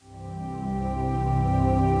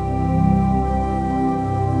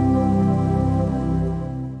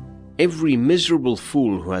Every miserable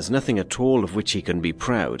fool who has nothing at all of which he can be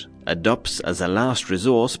proud adopts as a last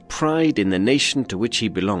resource pride in the nation to which he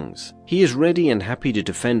belongs. He is ready and happy to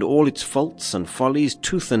defend all its faults and follies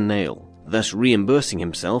tooth and nail, thus reimbursing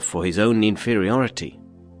himself for his own inferiority.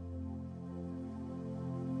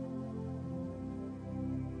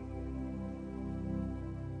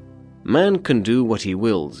 Man can do what he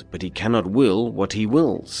wills, but he cannot will what he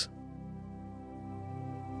wills.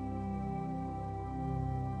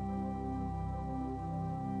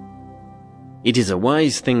 It is a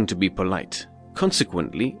wise thing to be polite.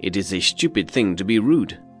 Consequently, it is a stupid thing to be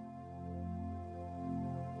rude.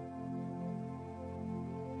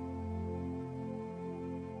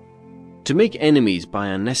 To make enemies by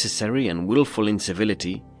unnecessary and willful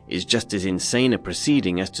incivility is just as insane a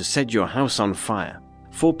proceeding as to set your house on fire.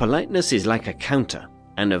 For politeness is like a counter,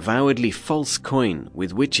 an avowedly false coin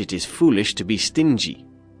with which it is foolish to be stingy.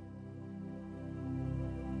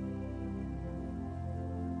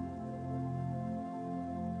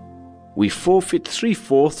 We forfeit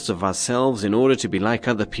 3/4 of ourselves in order to be like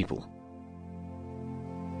other people.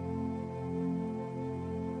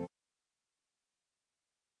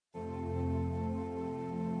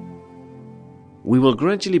 We will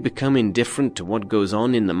gradually become indifferent to what goes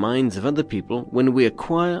on in the minds of other people when we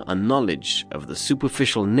acquire a knowledge of the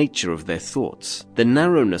superficial nature of their thoughts, the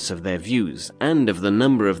narrowness of their views, and of the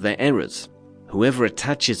number of their errors. Whoever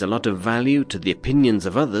attaches a lot of value to the opinions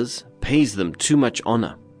of others pays them too much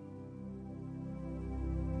honor.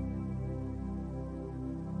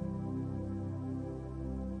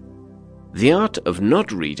 The art of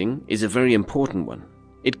not reading is a very important one.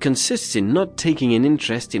 It consists in not taking an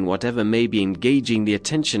interest in whatever may be engaging the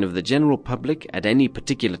attention of the general public at any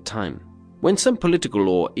particular time. When some political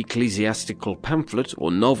or ecclesiastical pamphlet or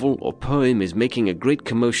novel or poem is making a great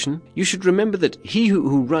commotion, you should remember that he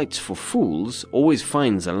who writes for fools always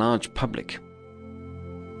finds a large public.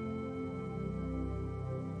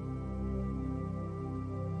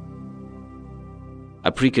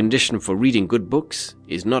 A precondition for reading good books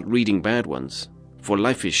is not reading bad ones, for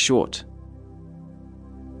life is short.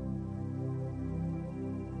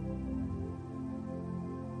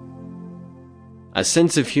 A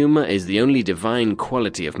sense of humor is the only divine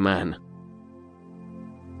quality of man.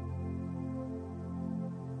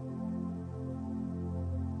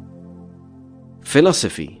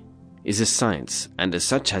 Philosophy is a science, and as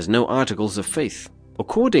such has no articles of faith.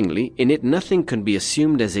 Accordingly, in it nothing can be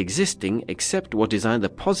assumed as existing except what is either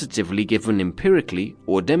positively given empirically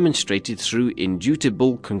or demonstrated through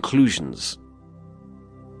indubitable conclusions.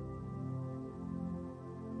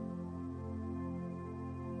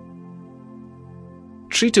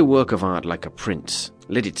 Treat a work of art like a prince.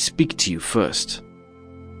 Let it speak to you first.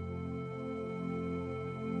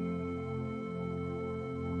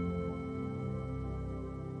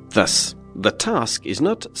 Thus, the task is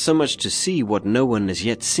not so much to see what no one has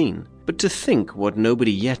yet seen, but to think what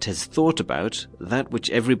nobody yet has thought about that which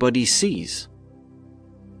everybody sees.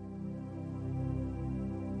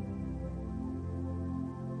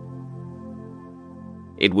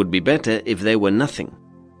 It would be better if there were nothing.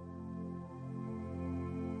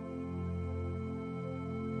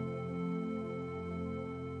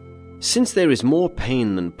 Since there is more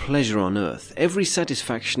pain than pleasure on earth, every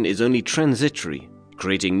satisfaction is only transitory,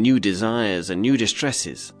 creating new desires and new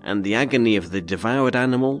distresses, and the agony of the devoured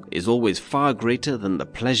animal is always far greater than the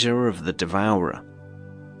pleasure of the devourer.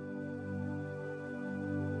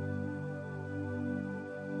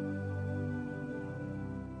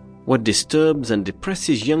 What disturbs and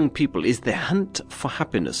depresses young people is their hunt for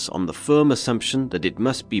happiness on the firm assumption that it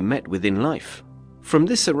must be met with in life. From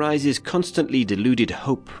this arises constantly deluded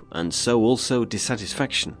hope, and so also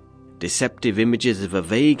dissatisfaction. Deceptive images of a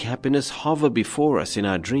vague happiness hover before us in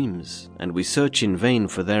our dreams, and we search in vain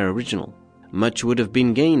for their original. Much would have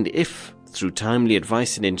been gained if, through timely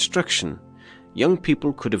advice and instruction, young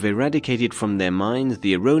people could have eradicated from their minds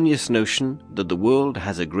the erroneous notion that the world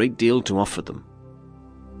has a great deal to offer them.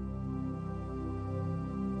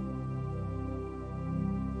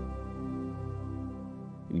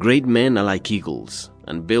 Great men are like eagles,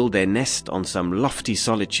 and build their nest on some lofty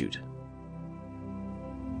solitude.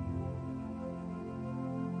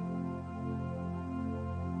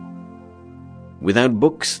 Without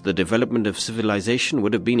books, the development of civilization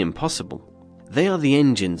would have been impossible. They are the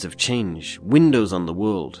engines of change, windows on the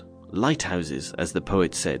world, lighthouses, as the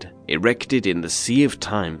poet said, erected in the sea of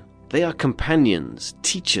time. They are companions,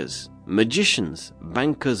 teachers, magicians,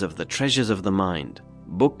 bankers of the treasures of the mind.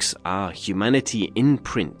 Books are humanity in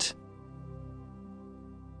print.